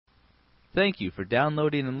Thank you for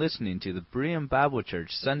downloading and listening to the Berean Bible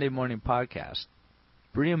Church Sunday Morning Podcast.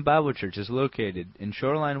 Berean Bible Church is located in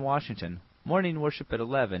Shoreline, Washington, morning worship at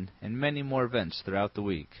 11, and many more events throughout the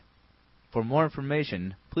week. For more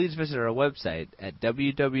information, please visit our website at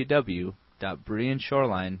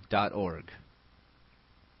www.bereanshoreline.org.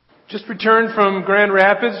 Just returned from Grand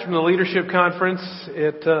Rapids from the Leadership Conference.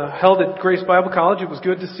 It held at Grace Bible College. It was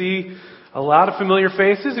good to see a lot of familiar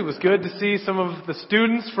faces. It was good to see some of the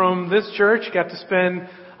students from this church. Got to spend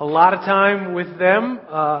a lot of time with them.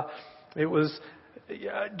 It was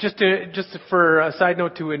just for a side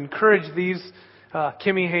note to encourage these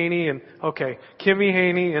Kimmy Haney and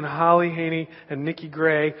Holly Haney and Nikki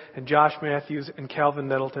Gray and Josh Matthews and Calvin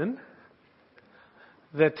Nettleton.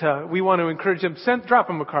 That we want to encourage them. Drop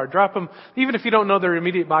them a card. Drop them, even if you don't know their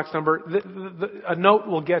immediate box number. A note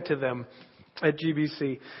will get to them at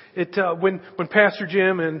GBC. When Pastor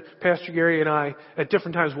Jim and Pastor Gary and I at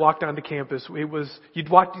different times walked onto campus, they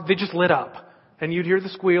just lit up, and you'd hear the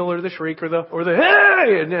squeal or the shriek or the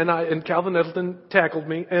hey, and Calvin Nettleton tackled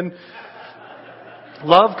me, and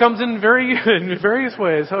love comes in various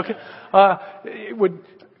ways. Okay, it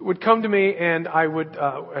would come to me, and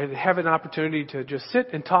I'd have an opportunity to just sit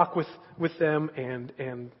and talk with them, and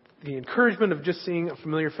the encouragement of just seeing a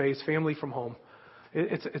familiar face, family from home.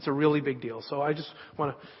 It's a really big deal. So I just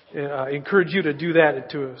want to encourage you to do that,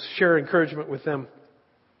 to share encouragement with them.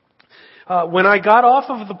 When I got off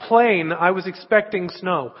of the plane, I was expecting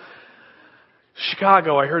snow.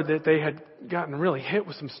 Chicago, I heard that they had gotten really hit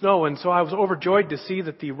with some snow, and so I was overjoyed to see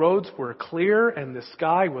that the roads were clear and the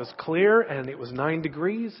sky was clear and it was 9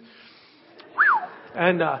 degrees.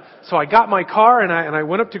 And so I got my car and I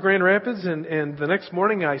went up to Grand Rapids, and the next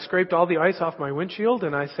morning I scraped all the ice off my windshield,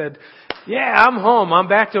 and I said, yeah, I'm home. I'm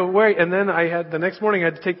back to where. And then the next morning I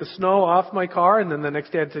had to take the snow off my car, and then the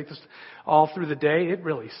next day I had to take this all through the day. It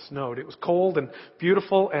really snowed. It was cold and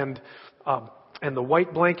beautiful, and the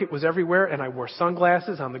white blanket was everywhere, and I wore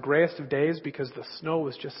sunglasses on the grayest of days because the snow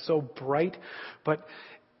was just so bright. But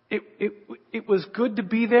it was good to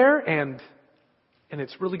be there, and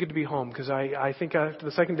it's really good to be home, because I think after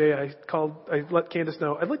the second day I let Candace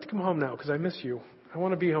know, I'd like to come home now because I miss you. I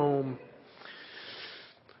want to be home.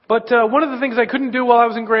 But one of the things I couldn't do while I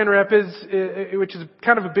was in Grand Rapids, which is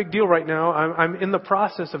kind of a big deal right now, I'm in the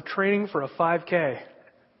process of training for a 5K.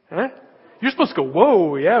 Huh? You're supposed to go,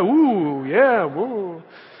 whoa, yeah, ooh, yeah, whoa.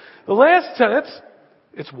 The last time,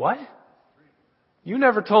 it's what? You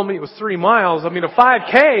never told me it was 3 miles. I mean, a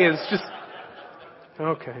 5K is just,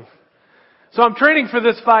 okay. So I'm training for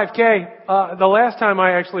this 5K. The last time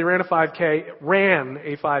I actually ran a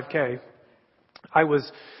 5K, I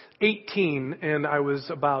was 18, and I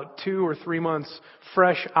was about 2 or 3 months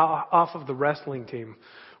fresh off of the wrestling team,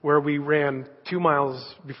 where we ran 2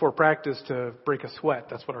 miles before practice to break a sweat.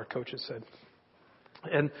 That's what our coaches said.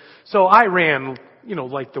 And so I ran,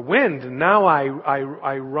 like the wind, and now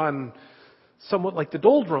I run somewhat like the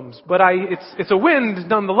doldrums, but it's a wind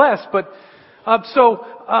nonetheless. But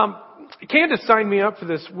Candace signed me up for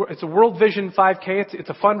this. It's a World Vision 5K. It's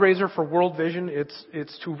a fundraiser for World Vision.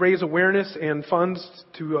 It's to raise awareness and funds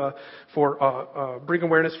for bring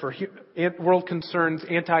awareness for World Concern's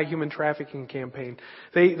anti-human trafficking campaign.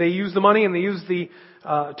 They use the money, and they use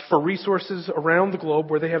for resources around the globe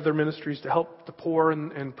where they have their ministries to help the poor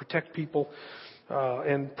and protect people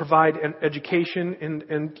and provide education.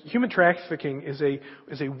 And human trafficking is a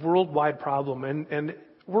worldwide problem, and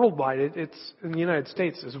worldwide, it's in the United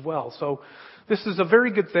States as well. So this is a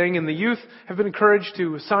very good thing, and the youth have been encouraged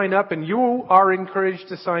to sign up, and you are encouraged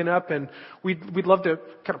to sign up, and we'd love to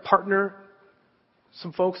kind of partner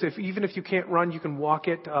some folks. Even if you can't run, you can walk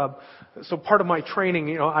it. So part of my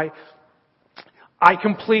training, I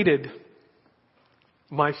completed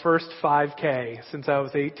my first 5K since I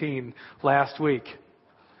was 18 last week.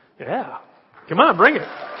 Yeah. Come on, bring it.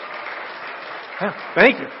 Yeah,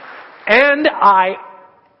 thank you. And I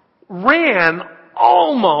ran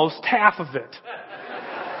almost half of it.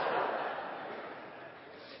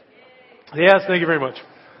 Yes, thank you very much.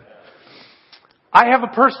 I have a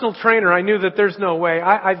personal trainer. I knew that there's no way.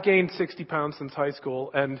 I've gained 60 pounds since high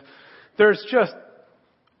school, and there's just,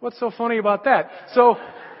 what's so funny about that? So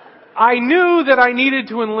I knew that I needed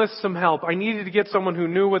to enlist some help. I needed to get someone who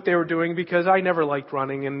knew what they were doing, because I never liked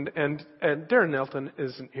running, and Darren Nelton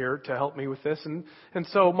isn't here to help me with this. And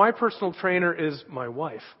so my personal trainer is my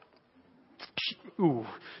wife.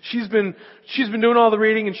 She's been doing all the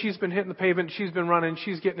reading, and she's been hitting the pavement, and she's been running,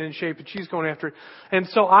 she's getting in shape, and she's going after it. And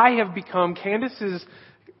so I have become Candace's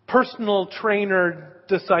personal trainer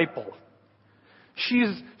disciple.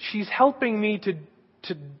 She's helping me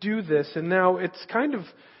to do this, and now it's kind of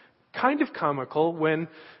comical when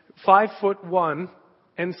 5'1"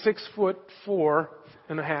 and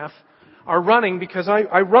 6'4.5" are running because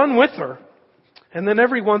I run with her. And then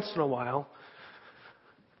every once in a while,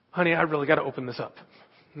 honey, I really got to open this up.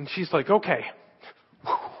 And she's like, okay.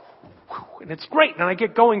 And it's great. And I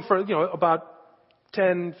get going for, about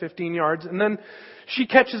 10, 15 yards. And then she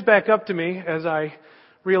catches back up to me as I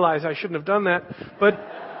realize I shouldn't have done that. But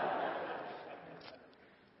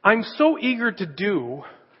I'm so eager to do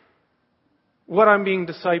what I'm being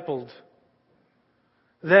discipled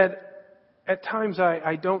that at times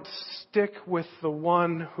I don't stick with the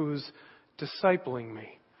one who's discipling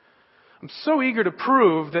me. I'm so eager to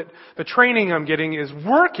prove that the training I'm getting is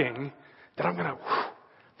working that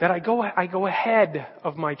I go ahead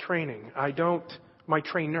of my training. My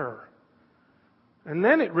trainer. And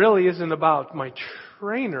then it really isn't about my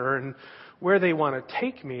trainer and where they want to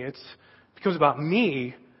take me. It becomes about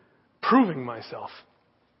me proving myself.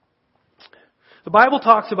 The Bible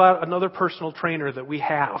talks about another personal trainer that we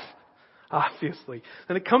have, obviously.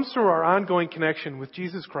 And it comes through our ongoing connection with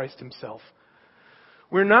Jesus Christ Himself.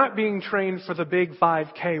 We're not being trained for the big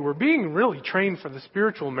 5K. We're being really trained for the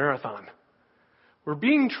spiritual marathon. We're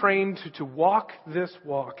being trained to walk this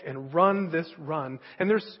walk and run this run. And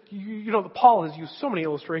there's, Paul has used so many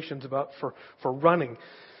illustrations for running.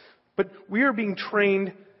 But we are being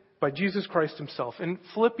trained by Jesus Christ Himself. In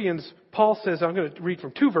Philippians, Paul says, I'm going to read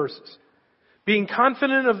from 2 verses. Being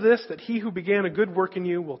confident of this, that He who began a good work in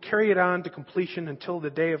you will carry it on to completion until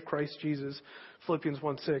the day of Christ Jesus. Philippians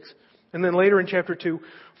 1:6. And then later in chapter 2,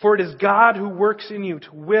 for it is God who works in you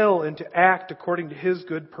to will and to act according to His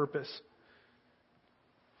good purpose.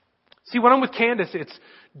 See, when I'm with Candace, it's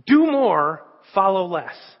do more, follow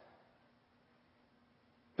less.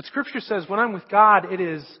 But Scripture says when I'm with God, it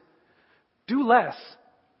is do less,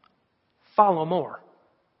 follow more.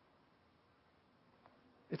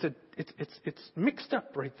 It's mixed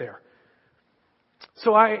up right there.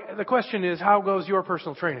 So the question is, how goes your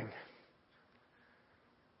personal training?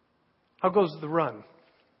 How goes the run?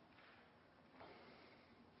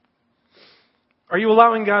 Are you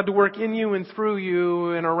allowing God to work in you and through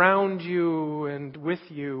you and around you and with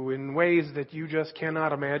you in ways that you just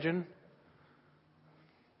cannot imagine?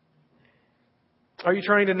 Are you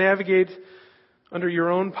trying to navigate under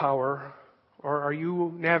your own power, or are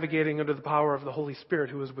you navigating under the power of the Holy Spirit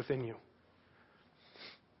who is within you?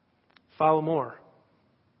 Follow more.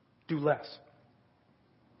 Do less.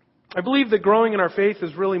 I believe that growing in our faith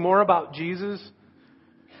is really more about Jesus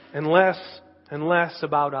and less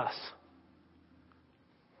about us.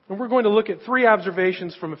 And we're going to look at 3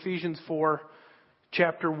 observations from Ephesians 4,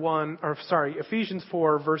 Ephesians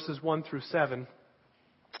 4, verses 1 through 7.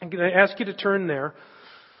 I'm going to ask you to turn there,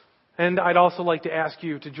 and I'd also like to ask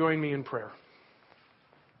you to join me in prayer.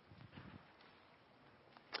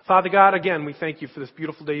 Father God, again, we thank you for this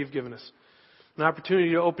beautiful day you've given us. An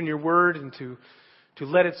opportunity to open your word and to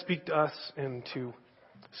let it speak to us and to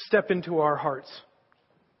step into our hearts.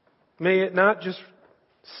 May it not just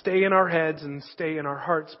stay in our heads and stay in our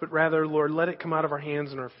hearts, but rather, Lord, let it come out of our hands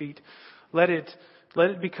and our feet. Let it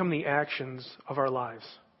become the actions of our lives.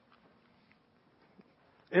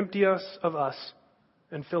 Empty us of us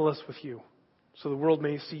and fill us with you, so the world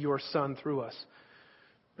may see your Son through us.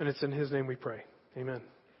 And it's in His name we pray. Amen.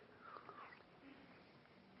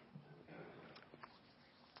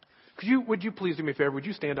 Would you please do me a favor? Would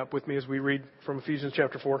you stand up with me as we read from Ephesians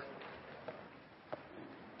chapter 4?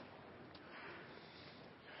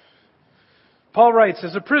 Paul writes,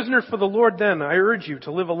 as a prisoner for the Lord then, I urge you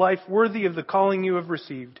to live a life worthy of the calling you have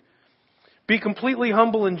received. Be completely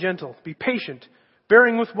humble and gentle. Be patient,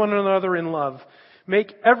 bearing with one another in love.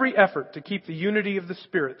 Make every effort to keep the unity of the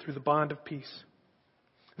Spirit through the bond of peace.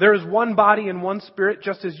 There is one body and one Spirit,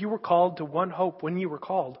 just as you were called to one hope when you were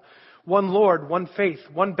called. One Lord, one faith,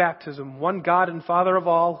 one baptism, one God and Father of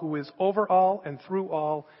all, who is over all and through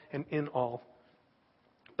all and in all.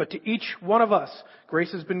 But to each one of us,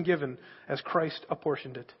 grace has been given as Christ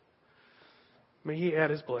apportioned it. May He add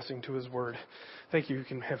His blessing to His word. Thank you. You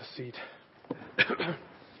can have a seat.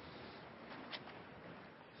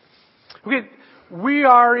 Okay, we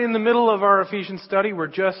are in the middle of our Ephesians study. We're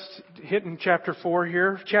just hitting chapter 4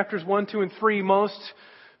 here. Chapters 1, 2, and 3, most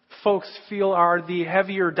folks feel are the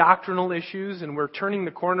heavier doctrinal issues, and we're turning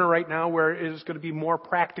the corner right now where it is going to be more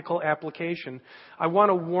practical application. I want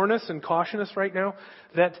to warn us and caution us right now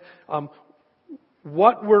that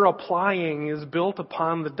what we're applying is built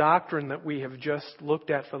upon the doctrine that we have just looked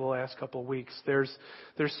at for the last couple of weeks. There's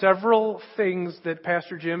several things that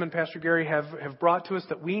Pastor Jim and Pastor Gary have brought to us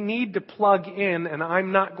that we need to plug in, and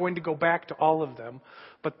I'm not going to go back to all of them,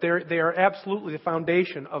 but they are absolutely the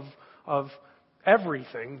foundation of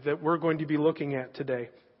everything that we're going to be looking at today.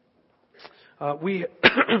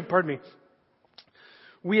 Pardon me.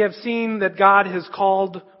 We have seen that God has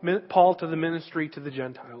called Paul to the ministry to the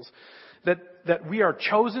Gentiles. That we are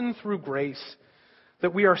chosen through grace.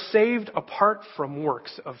 That we are saved apart from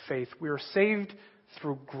works of faith. We are saved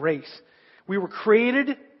through grace. We were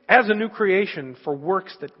created as a new creation for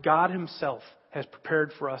works that God Himself has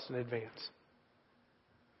prepared for us in advance.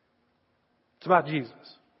 It's about Jesus.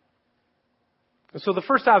 And so the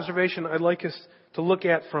first observation I'd like us to look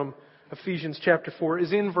at from Ephesians chapter 4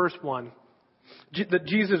 is in verse 1. That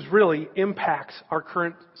Jesus really impacts our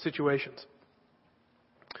current situations.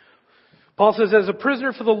 Paul says, "As a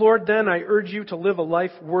prisoner for the Lord, then, I urge you to live a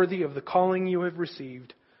life worthy of the calling you have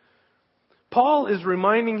received." Paul is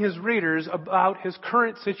reminding his readers about his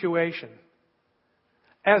current situation.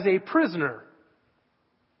 As a prisoner.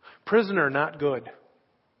 Prisoner, not good.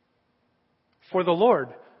 For the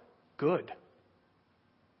Lord, good.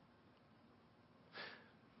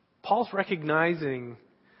 Paul's recognizing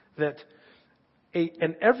that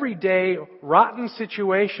an everyday rotten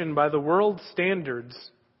situation by the world's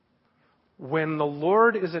standards, when the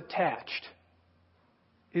Lord is attached,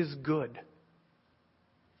 is good.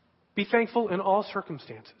 Be thankful in all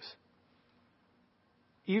circumstances.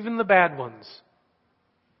 Even the bad ones.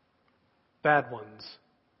 Bad ones,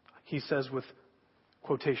 he says with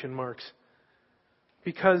quotation marks.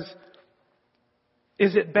 Because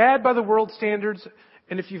is it bad by the world's standards?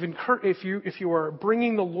 And if you are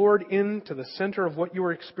bringing the Lord into the center of what you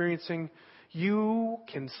are experiencing, you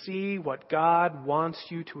can see what God wants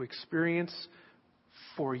you to experience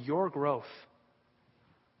for your growth.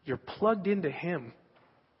 You're plugged into Him.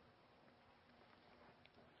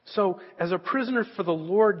 So, as a prisoner for the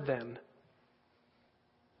Lord then,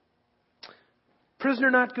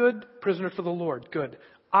 prisoner not good, prisoner for the Lord, good.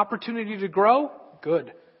 Opportunity to grow,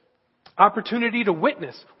 good. Opportunity to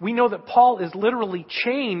witness. We know that Paul is literally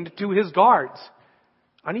chained to his guards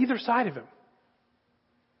on either side of him.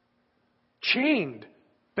 Chained.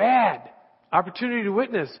 Bad. Opportunity to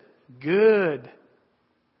witness. Good.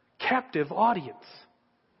 Captive audience.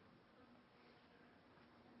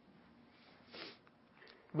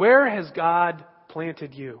 Where has God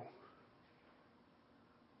planted you?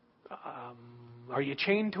 Are you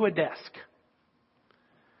chained to a desk?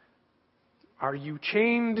 Are you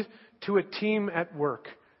chained to a team at work?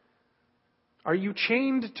 Are you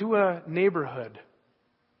chained to a neighborhood?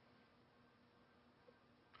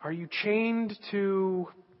 Are you chained to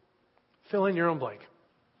fill in your own blank?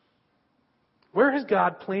 Where has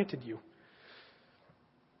God planted you?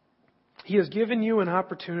 He has given you an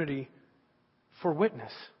opportunity for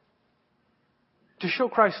witness, to show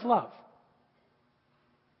Christ's love.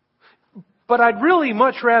 But I'd really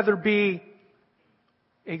much rather be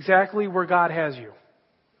exactly where God has you.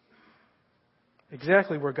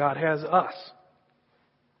 Exactly where God has us.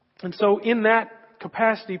 And so in that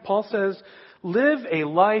capacity, Paul says, live a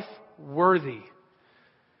life worthy.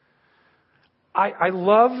 I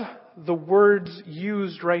love the words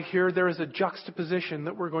used right here. There is a juxtaposition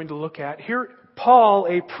that we're going to look at. Here, Paul,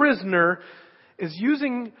 a prisoner, is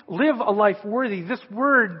using live a life worthy. This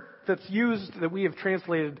word that's used, that we have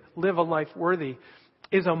translated live a life worthy,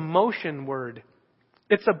 is a motion word.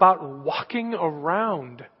 It's about walking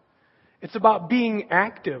around. It's about being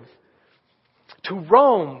active. To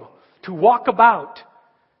roam, to walk about,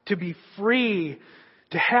 to be free,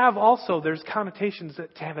 to have also, there's connotations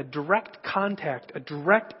that to have a direct contact, a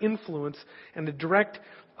direct influence, and a direct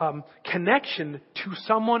connection to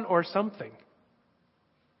someone or something.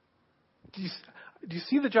 Do you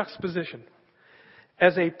see the juxtaposition?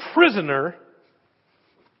 As a prisoner,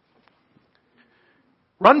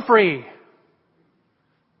 run free.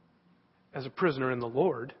 As a prisoner in the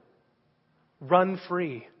Lord, run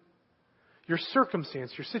free. Your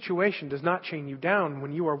circumstance, your situation does not chain you down.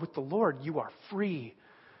 When you are with the Lord, you are free.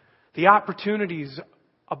 The opportunities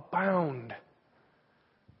abound.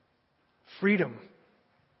 Freedom.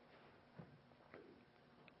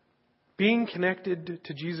 Being connected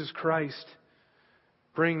to Jesus Christ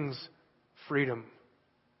brings freedom.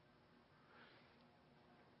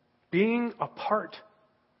 Being apart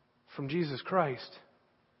from Jesus Christ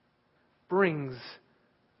brings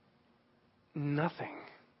nothing.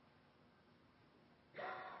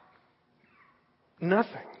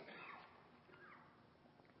 Nothing.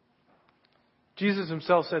 Jesus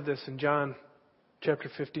Himself said this in John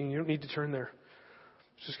chapter 15. You don't need to turn there.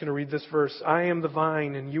 I'm just going to read this verse. I am the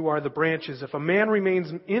vine and you are the branches. If a man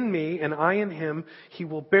remains in me and I in him, he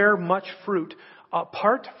will bear much fruit.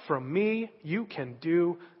 Apart from me, you can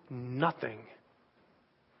do nothing.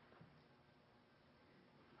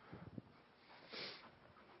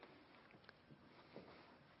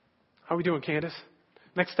 How are we doing, Candace?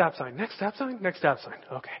 Next stop sign. Next stop sign. Next stop sign.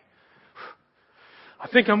 Okay. I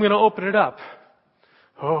think I'm going to open it up.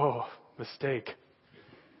 Oh, mistake.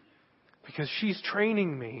 Because she's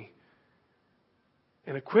training me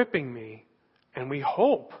and equipping me, and we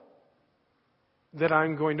hope that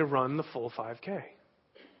I'm going to run the full 5K.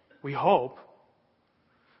 We hope.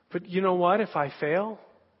 But you know what? If I fail,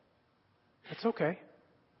 it's okay.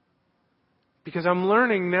 Because I'm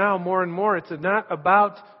learning now more and more, it's not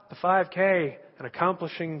about the 5K and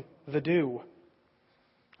accomplishing the do.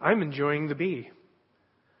 I'm enjoying the be.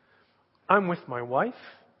 I'm with my wife,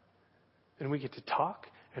 and we get to talk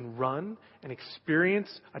and run and experience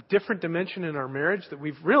a different dimension in our marriage that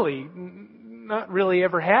we've really not really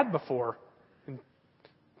ever had before in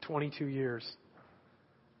 22 years.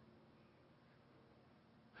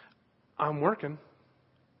 I'm working,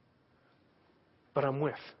 but I'm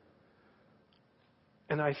with.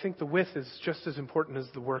 And I think the with is just as important as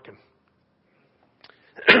the working.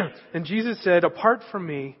 And Jesus said, apart from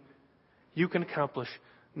me, you can accomplish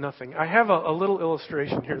nothing. I have a little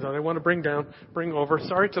illustration here that I want to bring over.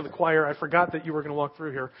 Sorry to the choir, I forgot that you were going to walk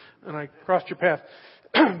through here, and I crossed your path.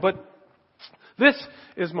 But this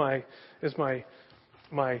is my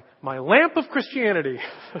lamp of Christianity.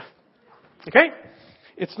 Okay?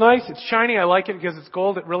 It's nice, it's shiny, I like it because it's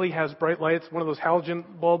gold, it really has bright light. It's one of those halogen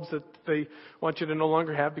bulbs that they want you to no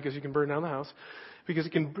longer have because you can burn down the house. Because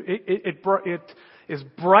it is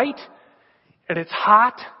bright, and it's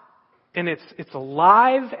hot, and it's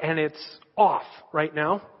alive, and it's off right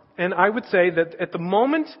now. And I would say that at the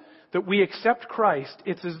moment that we accept Christ,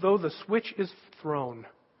 it's as though the switch is thrown.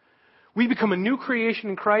 We become a new creation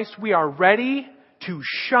in Christ. We are ready to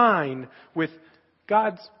shine with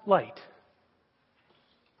God's light.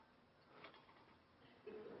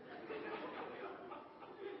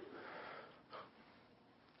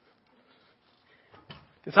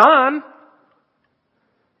 It's on.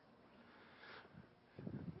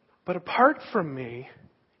 But apart from me,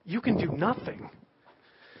 you can do nothing.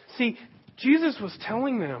 See, Jesus was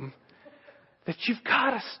telling them that you've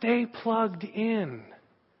got to stay plugged in.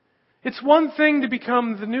 It's one thing to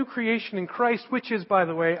become the new creation in Christ, which is, by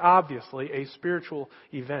the way, obviously a spiritual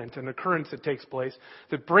event, an occurrence that takes place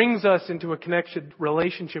that brings us into a connected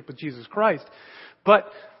relationship with Jesus Christ. But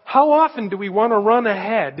how often do we want to run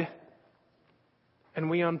ahead and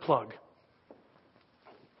we unplug?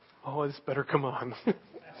 Oh, this better come on.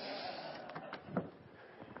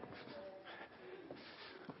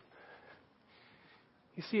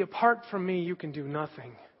 You see, apart from me, you can do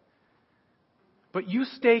nothing. But you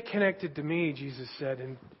stay connected to me, Jesus said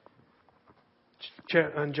in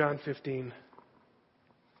John 15.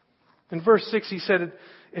 In verse 6, he said,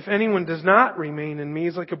 if anyone does not remain in me,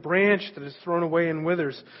 he's like a branch that is thrown away and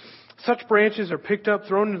withers. Such branches are picked up,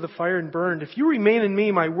 thrown into the fire, and burned. If you remain in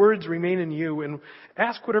me, my words remain in you, and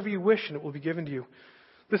ask whatever you wish, and it will be given to you.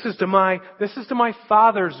 This is to my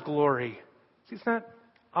Father's glory. See, it's not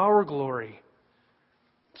our glory.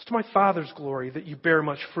 It's to my Father's glory that you bear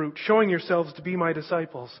much fruit, showing yourselves to be my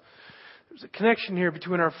disciples. There's a connection here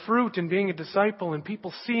between our fruit and being a disciple, and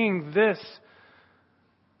people seeing this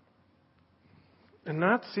and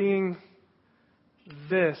not seeing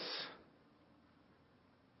this.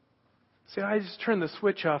 See, I just turned the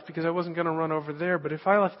switch off because I wasn't going to run over there, but if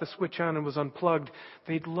I left the switch on and was unplugged,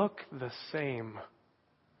 they'd look the same.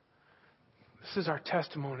 This is our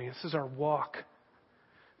testimony. This is our walk.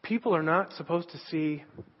 People are not supposed to see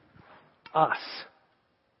us.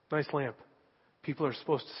 Nice lamp. People are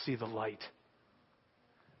supposed to see the light.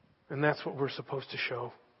 And that's what we're supposed to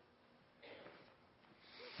show.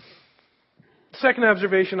 The second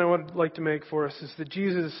observation I would like to make for us is that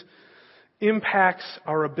Jesus impacts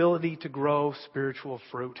our ability to grow spiritual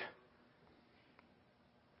fruit.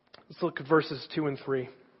 Let's look at verses 2 and 3.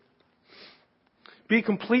 Be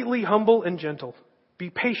completely humble and gentle. Be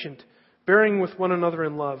patient, bearing with one another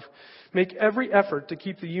in love. Make every effort to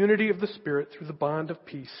keep the unity of the Spirit through the bond of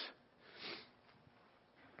peace.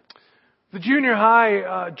 The junior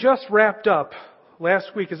high just wrapped up.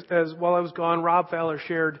 Last week, as while I was gone, Rob Fowler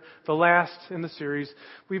shared the last in the series.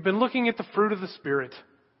 We've been looking at the fruit of the Spirit.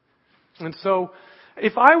 And so,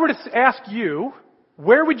 if I were to ask you,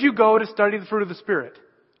 where would you go to study the fruit of the Spirit?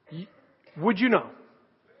 Would you know?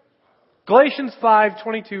 Galatians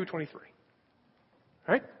 5:22-23.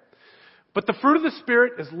 Right? But the fruit of the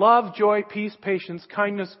Spirit is love, joy, peace, patience,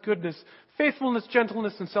 kindness, goodness, faithfulness,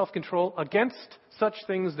 gentleness, and self-control. Against such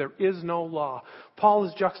things there is no law. Paul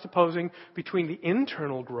is juxtaposing between the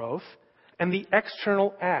internal growth and the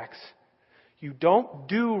external acts. You don't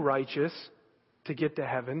do righteous to get to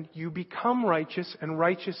heaven. You become righteous, and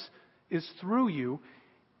righteous is through you,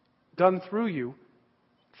 done through you,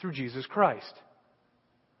 through Jesus Christ.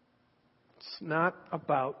 It's not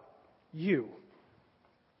about you.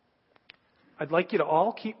 I'd like you to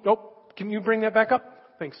all keep... Oh, can you bring that back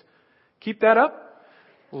up? Thanks. Keep that up.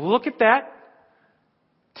 Look at that.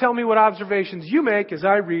 Tell me what observations you make as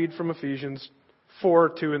I read from Ephesians 4,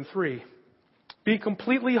 2, and 3. Be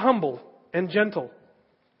completely humble and gentle.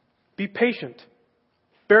 Be patient,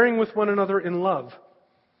 bearing with one another in love.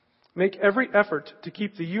 Make every effort to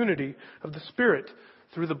keep the unity of the Spirit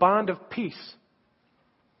through the bond of peace.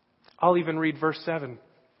 I'll even read verse 7.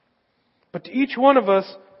 But to each one of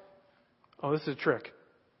us, oh, this is a trick.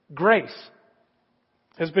 Grace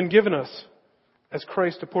has been given us as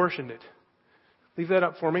Christ apportioned it. Leave that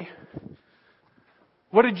up for me.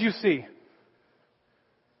 What did you see?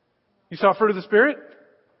 You saw fruit of the Spirit?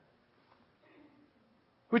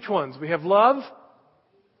 Which ones? We have love,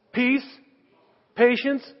 peace,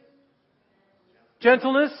 patience,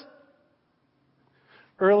 gentleness.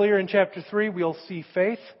 Earlier in chapter 3, we'll see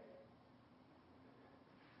faith.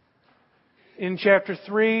 In chapter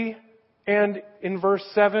 3 and in verse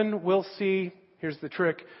 7, we'll see, here's the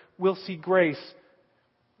trick, we'll see grace.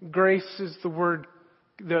 Grace is the word,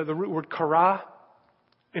 the root word kara,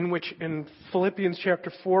 in which in Philippians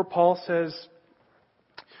chapter 4, Paul says,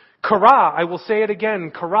 kara, I will say it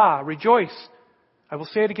again, kara, rejoice. I will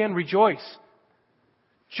say it again, rejoice.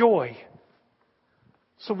 Joy.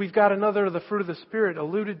 So we've got another of the fruit of the Spirit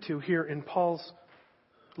alluded to here in Paul's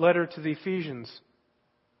letter to the Ephesians.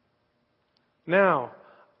 Now,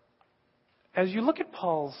 as you look at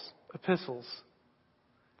Paul's epistles,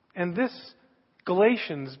 and this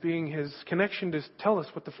Galatians being his connection to tell us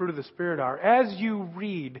what the fruit of the Spirit are, as you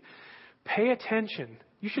read, pay attention.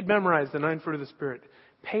 You should memorize the 9 fruit of the Spirit.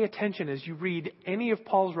 Pay attention as you read any of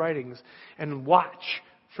Paul's writings and watch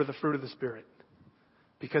for the fruit of the Spirit.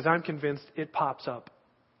 Because I'm convinced it pops up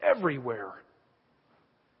everywhere.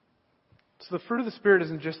 So the fruit of the Spirit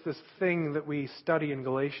isn't just this thing that we study in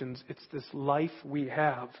Galatians. It's this life we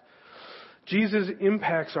have. Jesus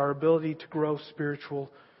impacts our ability to grow spiritual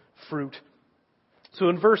fruit. So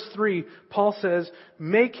in verse 3, Paul says,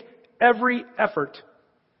 make every effort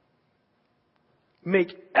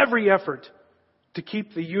to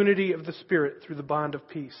keep the unity of the Spirit through the bond of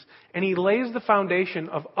peace. And he lays the foundation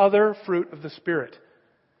of other fruit of the Spirit.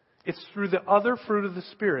 It's through the other fruit of the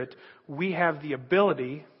Spirit we have the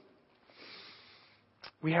ability,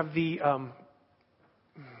 we have the,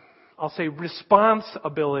 I'll say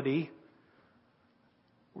responsibility,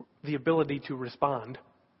 the ability to respond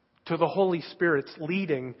to the Holy Spirit's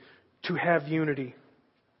leading to have unity.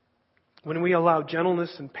 When we allow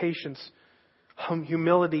gentleness and patience,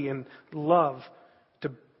 humility and love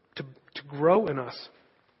to grow in us.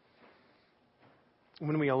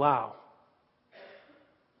 When we allow.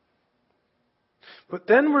 But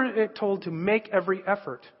then we're told to make every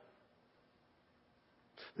effort.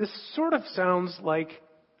 This sort of sounds like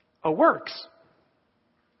a works.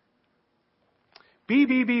 Be,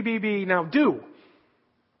 now do.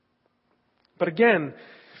 But again,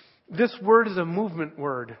 this word is a movement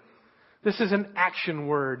word. This is an action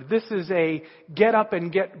word. This is a get up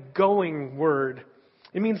and get going word.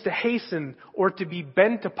 It means to hasten or to be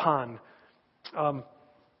bent upon.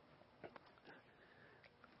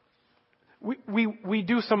 We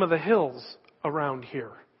do some of the hills around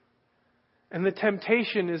here. And the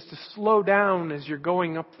temptation is to slow down as you're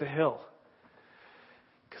going up the hill.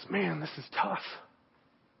 Because, man, this is tough.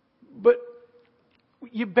 But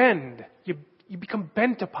you bend. You become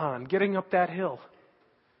bent upon getting up that hill.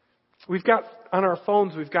 We've got, on our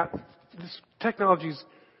phones, this technology's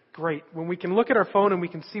great. When we can look at our phone and we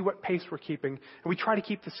can see what pace we're keeping, and we try to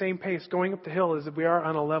keep the same pace going up the hill as if we are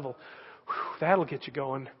on a level. Whew, that'll get you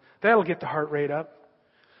going. That'll get the heart rate up.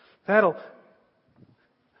 That'll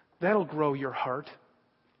grow your heart.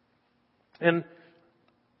 And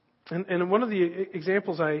one of the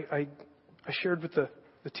examples I shared with the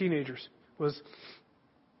teenagers was,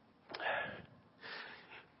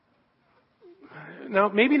 now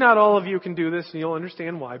maybe not all of you can do this and you'll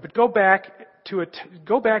understand why, but go back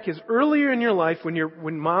as earlier in your life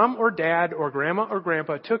when mom or dad or grandma or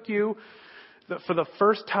grandpa took you for the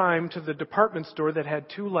first time to the department store that had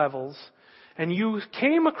 2 levels, and you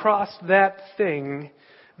came across that thing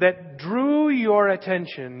that drew your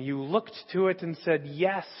attention. You looked to it and said,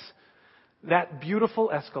 yes, that beautiful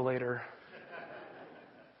escalator.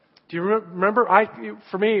 Do you remember?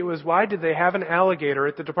 For me, it was, why did they have an alligator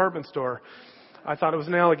at the department store? I thought it was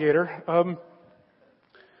an alligator.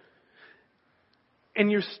 And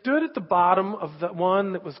you stood at the bottom of the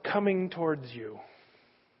one that was coming towards you.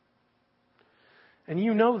 And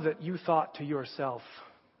you know that you thought to yourself,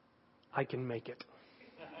 I can make it.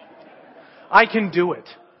 I can do it.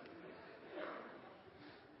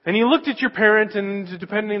 And you looked at your parent, and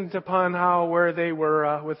depending upon where they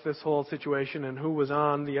were with this whole situation and who was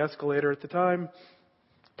on the escalator at the time,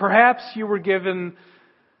 perhaps you were given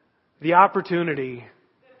the opportunity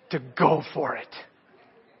to go for it.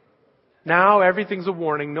 Now everything's a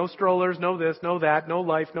warning. No strollers, no this, no that, no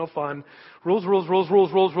life, no fun. Rules, rules, rules,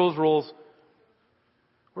 rules, rules, rules, rules.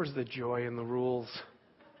 Where's the joy in the rules?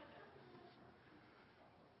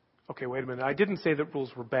 Okay, wait a minute. I didn't say that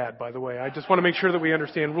rules were bad, by the way. I just want to make sure that we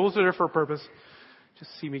understand. Rules are there for a purpose.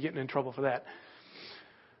 Just see me getting in trouble for that.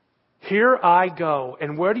 Here I go.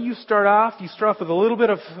 And where do you start off? You start off with a little bit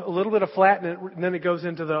of flat, and then it goes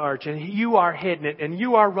into the arch. And you are hitting it, and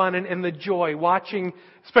you are running, and the joy watching,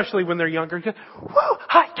 especially when they're younger. Whoa,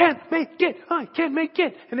 I can't make it. I can't make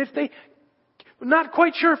it. And if they not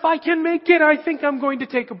quite sure if I can make it, I think I'm going to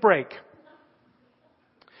take a break.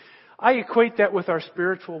 I equate that with our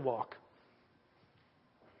spiritual walk.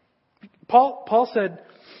 Paul said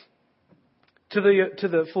to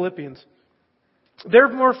the Philippians,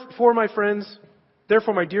 Therefore, my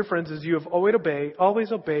dear friends, as you have always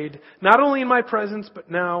obeyed, not only in my presence, but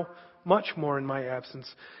now much more in my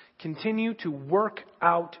absence, continue to work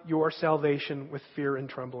out your salvation with fear and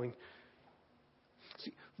trembling.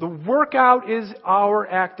 See, the workout is our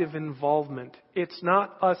active involvement. It's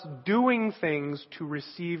not us doing things to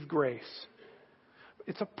receive grace.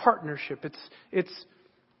 It's a partnership. It's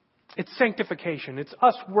sanctification. It's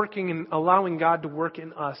us working and allowing God to work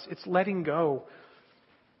in us. It's letting go.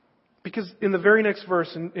 Because in the very next verse,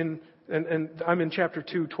 and I'm in chapter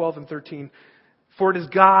 2, 12 and 13, for it is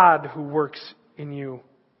God who works in you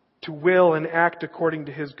to will and act according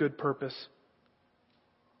to His good purpose.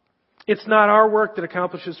 It's not our work that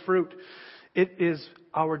accomplishes fruit. It is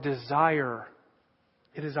our desire.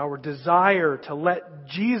 It is our desire to let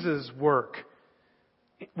Jesus work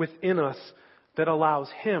within us that allows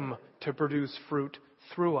Him to produce fruit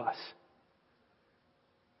through us.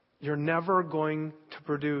 You're never going to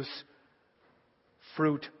produce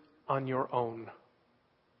fruit on your own.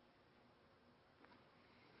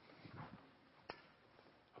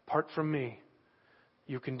 Apart from me,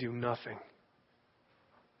 you can do nothing.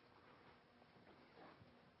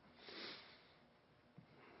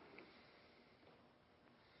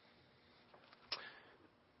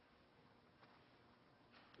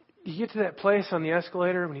 You get to that place on the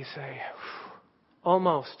escalator when you say,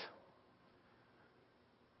 almost.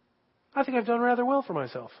 I think I've done rather well for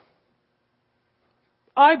myself.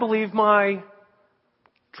 I believe my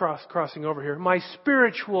crossing over here, my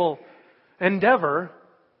spiritual endeavor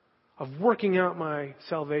of working out my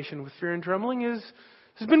salvation with fear and trembling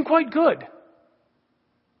has been quite good.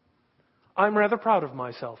 I'm rather proud of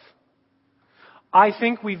myself. I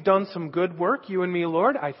think we've done some good work, you and me,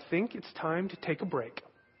 Lord. I think it's time to take a break.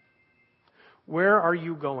 Where are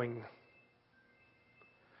you going?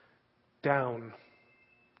 Down.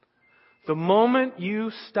 The moment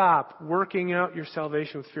you stop working out your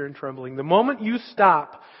salvation with fear and trembling, the moment you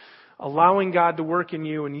stop allowing God to work in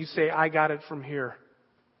you and you say, I got it from here.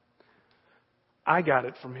 I got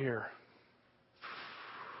it from here.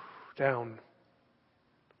 Down.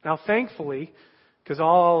 Now thankfully, because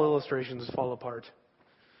all illustrations fall apart,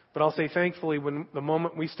 but I'll say thankfully when the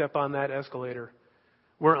moment we step on that escalator,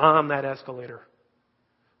 we're on that escalator.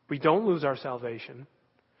 We don't lose our salvation.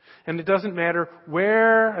 And it doesn't matter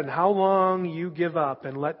where and how long you give up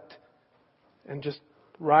and just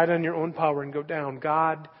ride on your own power and go down.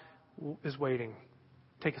 God is waiting.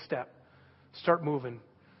 Take a step. Start moving.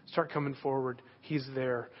 Start coming forward. He's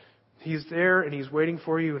there. He's there and He's waiting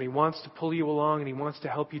for you and He wants to pull you along and He wants to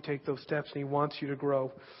help you take those steps and He wants you to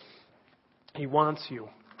grow. He wants you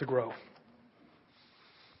to grow.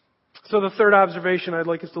 So the third observation I'd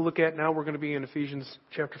like us to look at now, we're going to be in Ephesians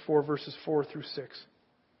chapter 4, verses 4 through 6.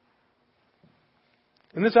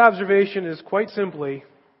 And this observation is quite simply,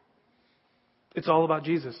 it's all about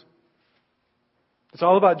Jesus. It's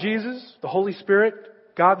all about Jesus, the Holy Spirit,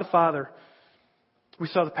 God the Father. We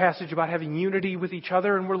saw the passage about having unity with each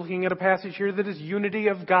other, and we're looking at a passage here that is unity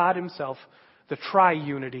of God Himself, the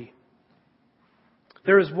tri-unity.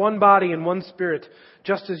 There is one body and one Spirit,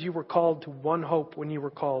 just as you were called to one hope when you were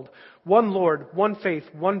called. One Lord, one faith,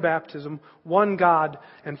 one baptism, one God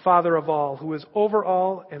and Father of all, who is over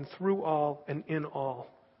all and through all and in all.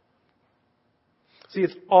 See,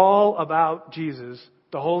 it's all about Jesus,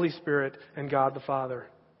 the Holy Spirit, and God the Father.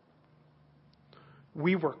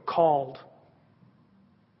 We were called.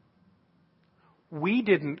 We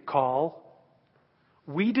didn't call.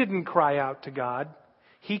 We didn't cry out to God.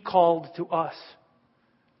 He called to us.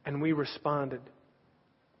 And we responded.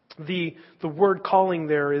 The word calling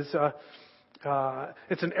there is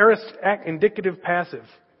it's an aorist indicative passive.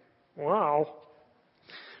 Wow.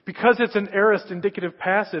 Because it's an aorist indicative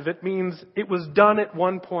passive, it means it was done at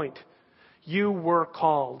one point. You were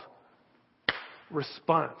called.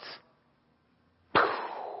 Response.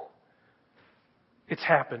 It's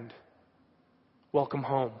happened. Welcome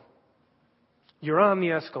home. You're on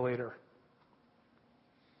the escalator.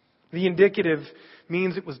 The indicative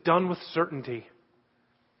means it was done with certainty.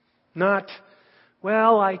 Not,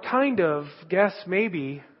 well, I kind of guess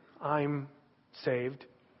maybe I'm saved.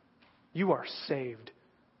 You are saved.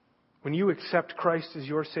 When you accept Christ as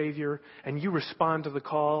your Savior and you respond to the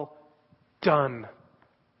call, done.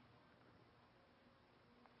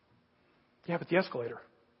 Yeah, but the escalator.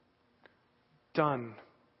 Done.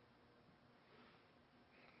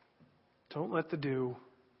 Don't let the do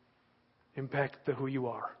impact the who you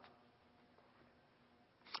are.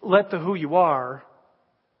 Let the who you are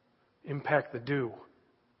impact the do.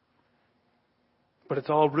 But it's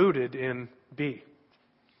all rooted in be.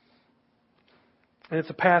 And it's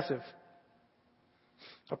a passive.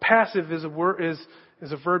 A passive is a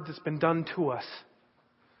verb that's been done to us.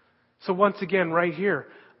 So once again, right here,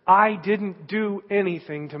 I didn't do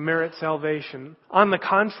anything to merit salvation. On the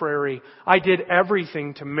contrary, I did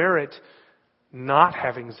everything to merit not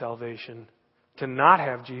having salvation, to not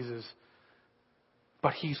have Jesus.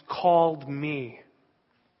 But He's called me.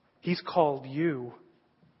 He's called you.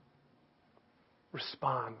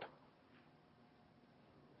 Respond.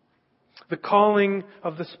 The calling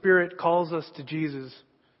of the Spirit calls us to Jesus.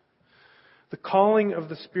 The calling of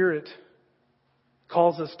the Spirit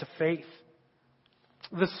calls us to faith.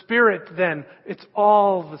 The Spirit then, it's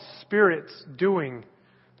all the Spirit's doing.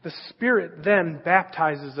 The Spirit then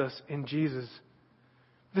baptizes us in Jesus.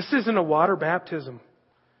 This isn't a water baptism.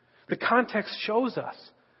 The context shows us.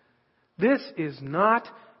 This is not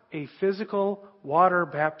a physical water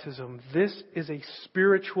baptism. This is a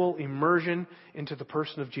spiritual immersion into the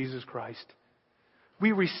person of Jesus Christ.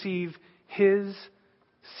 We receive His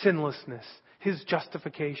sinlessness, His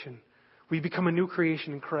justification. We become a new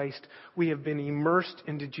creation in Christ. We have been immersed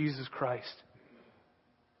into Jesus Christ.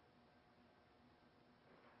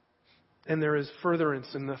 And there is furtherance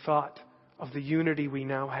in the thought of the unity we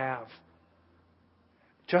now have.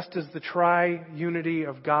 Just as the tri-unity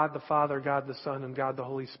of God the Father, God the Son, and God the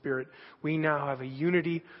Holy Spirit, we now have a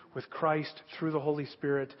unity with Christ through the Holy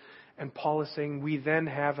Spirit. And Paul is saying we then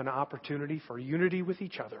have an opportunity for unity with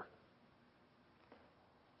each other.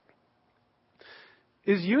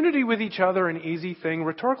 Is unity with each other an easy thing?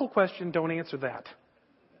 Rhetorical question, don't answer that.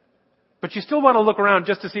 But you still want to look around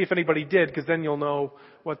just to see if anybody did, because then you'll know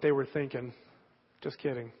what they were thinking. Just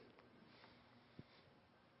kidding.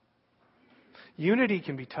 Unity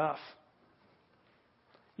can be tough.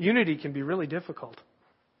 Unity can be really difficult.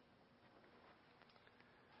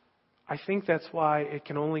 I think that's why it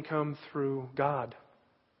can only come through God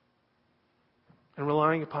and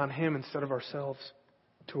relying upon Him instead of ourselves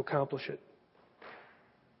to accomplish it.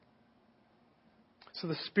 So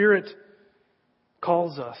the Spirit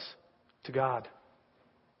calls us to God.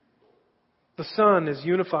 The Son is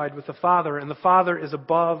unified with the Father, and the Father is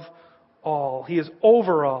above all. He is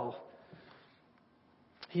over all.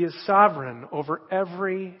 He is sovereign over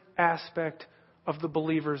every aspect of the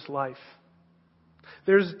believer's life.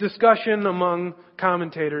 There's discussion among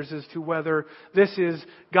commentators as to whether this is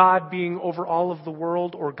God being over all of the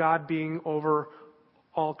world or God being over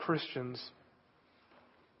all Christians.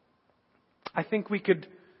 I think we could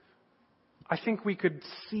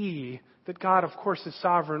see that God, of course, is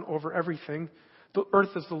sovereign over everything. The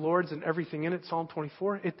earth is the Lord's and everything in it, Psalm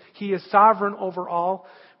 24. He is sovereign over all,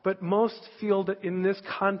 but most feel that in this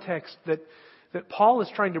context that Paul is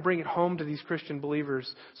trying to bring it home to these Christian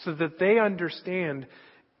believers so that they understand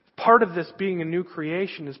part of this being a new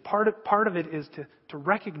creation is part of it is to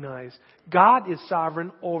recognize God is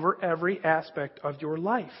sovereign over every aspect of your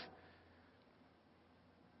life.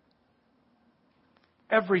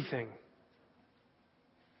 Everything.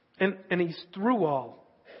 And He's through all.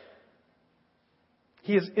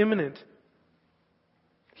 He is immanent.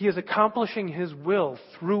 He is accomplishing His will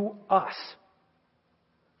through us.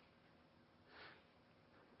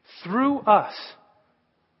 Through us.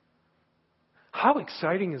 How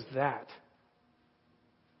exciting is that?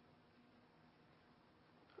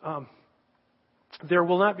 There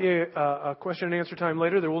will not be a question and answer time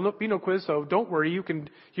later. There will be no quiz, so don't worry. You can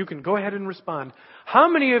go ahead and respond. How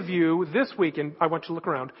many of you this week, and I want you to look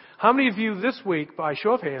around, how many of you this week, by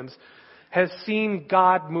show of hands, has seen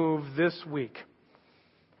God move this week?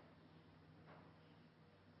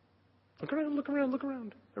 Look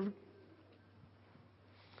around.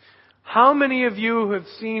 How many of you have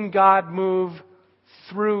seen God move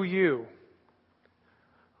through you?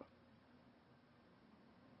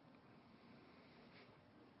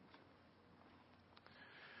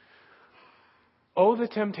 Oh, the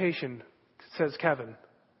temptation, says Kevin,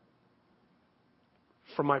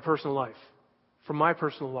 from my personal life, from my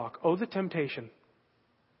personal walk. Oh, the temptation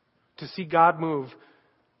to see God move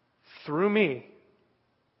through me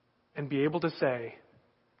and be able to say,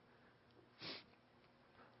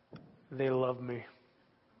 they love me.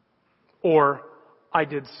 Or, I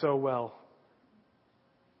did so well.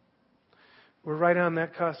 We're right on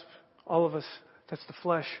that cusp. All of us. That's the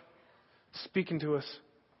flesh speaking to us,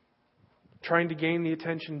 trying to gain the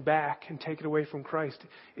attention back and take it away from Christ.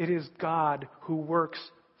 It is God who works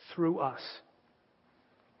through us.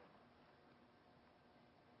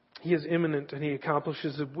 He is immanent and He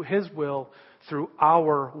accomplishes His will through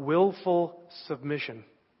our willful submission.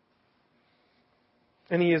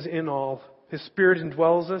 And He is in all. His Spirit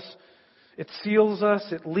indwells us. It seals us.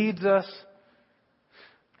 It leads us.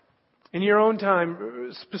 In your own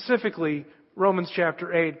time, specifically Romans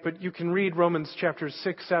chapter 8, but you can read Romans chapters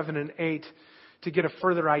 6, 7, and 8 to get a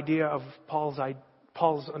further idea of Paul's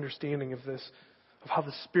understanding of this, of how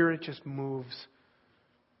the Spirit just moves.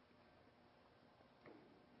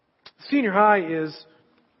 Senior high is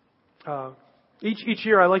each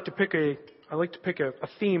year I like to pick a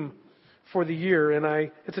theme for the year,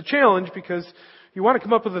 and it's a challenge because you want to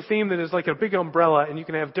come up with a theme that is like a big umbrella, and you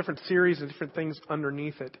can have different series and different things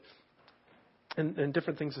underneath it, and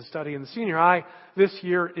different things to study. And the senior high this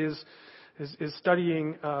year is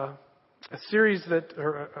studying a series a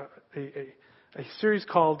series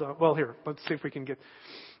called let's see if we can get.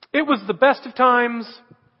 It was the best of times.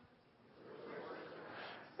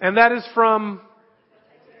 And that is from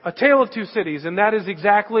A Tale of Two Cities. And that is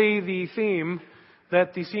exactly the theme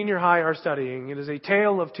that the senior high are studying. It is a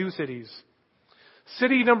tale of two cities.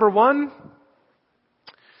 City number 1,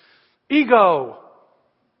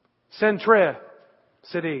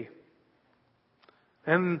 egocentricity.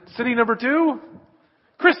 And city number 2,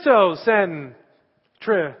 Christocentricity.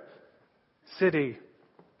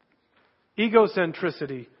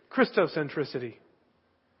 Egocentricity, Christocentricity.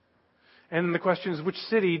 And the question is, which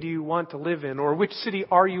city do you want to live in? Or which city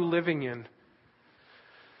are you living in?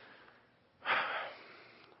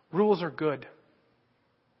 Rules are good.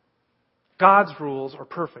 God's rules are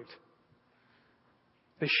perfect.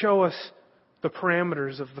 They show us the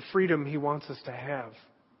parameters of the freedom He wants us to have.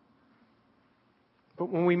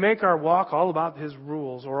 But when we make our walk all about His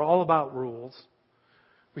rules, or all about rules,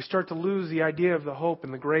 we start to lose the idea of the hope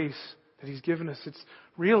and the grace that He's given us. It's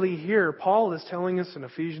really here. Paul is telling us in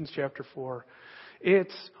Ephesians chapter 4,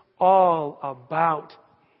 it's all about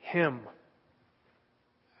Him.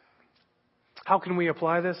 How can we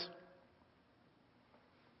apply this?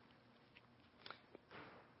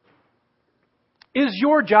 Is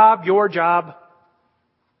your job your job?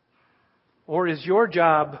 Or is your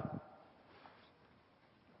job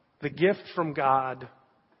the gift from God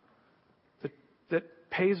that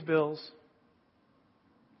pays bills,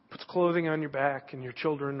 puts clothing on your back and your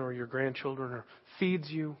children or your grandchildren, or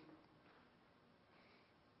feeds you?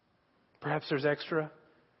 Perhaps there's extra.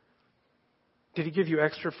 Did He give you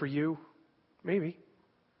extra for you? Maybe.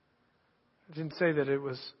 I didn't say that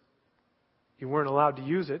you weren't allowed to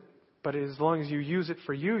use it, but as long as you use it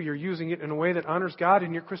for you, you're using it in a way that honors God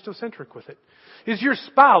and you're Christocentric with it. Is your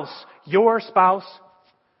spouse your spouse?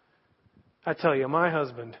 I tell you, my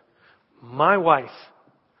husband, my wife,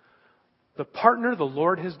 the partner the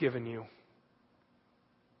Lord has given you,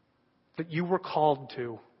 that you were called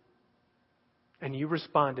to, and you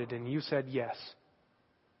responded and you said yes.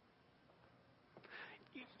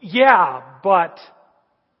 Yeah, but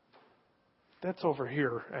that's over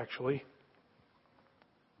here, actually.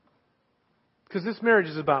 Because this marriage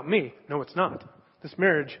is about me. No, it's not. This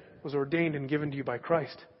marriage was ordained and given to you by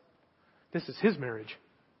Christ. This is His marriage.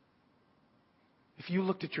 If you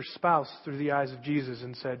looked at your spouse through the eyes of Jesus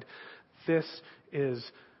and said, this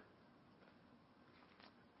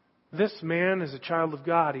man is a child of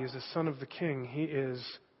God. He is a son of the King. He is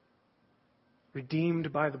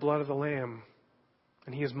redeemed by the blood of the Lamb.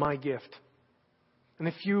 And he is my gift. And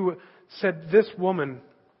if you said, this woman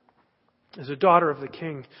is a daughter of the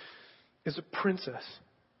King, is a princess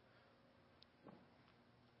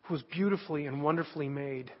who was beautifully and wonderfully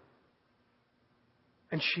made,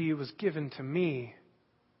 and she was given to me,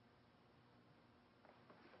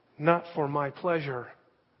 not for my pleasure,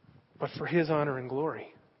 but for His honor and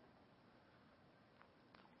glory.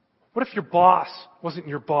 What if your boss wasn't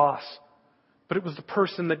your boss, but it was the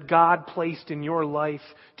person that God placed in your life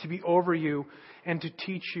to be over you and to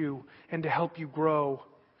teach you and to help you grow?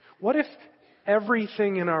 What if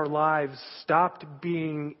everything in our lives stopped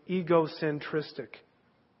being egocentristic?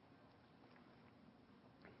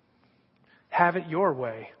 Have it your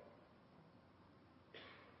way.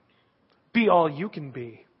 Be all you can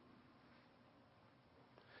be.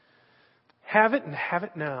 Have it and have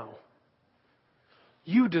it now.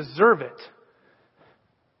 You deserve it.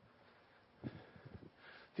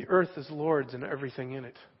 The earth is Lord's and everything in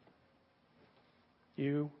it.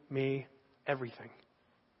 You, me, everything.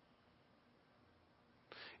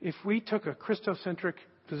 If we took a Christocentric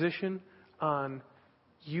position on,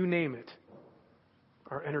 you name it,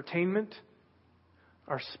 our entertainment,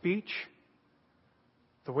 our speech,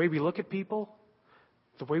 the way we look at people,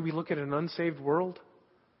 the way we look at an unsaved world,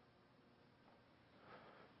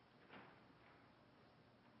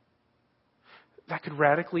 that could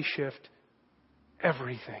radically shift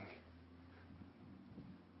everything.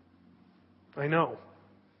 I know.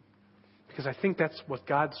 Because I think that's what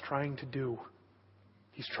God's trying to do.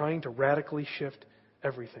 He's trying to radically shift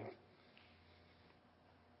everything.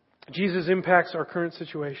 Jesus impacts our current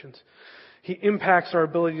situations. He impacts our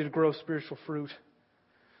ability to grow spiritual fruit.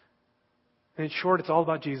 And in short, it's all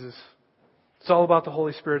about Jesus. It's all about the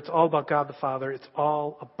Holy Spirit. It's all about God the Father. It's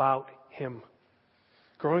all about Him.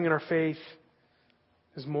 Growing in our faith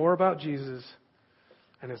is more about Jesus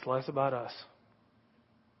and it's less about us.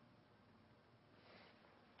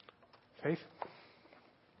 Faith?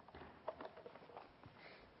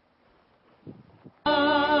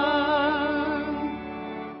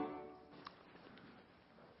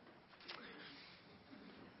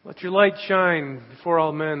 Let your light shine before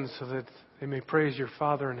all men so that they may praise your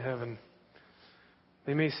Father in heaven.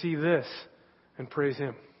 They may see this and praise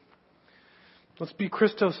Him. Let's be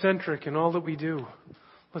Christocentric in all that we do.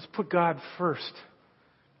 Let's put God first.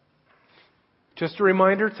 Just a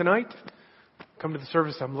reminder, tonight, come to the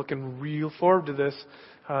service. I'm looking real forward to this.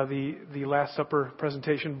 The Last Supper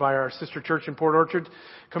presentation by our sister church in Port Orchard.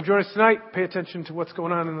 Come join us tonight. Pay attention to what's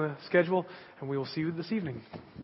going on in the schedule, and we will see you this evening.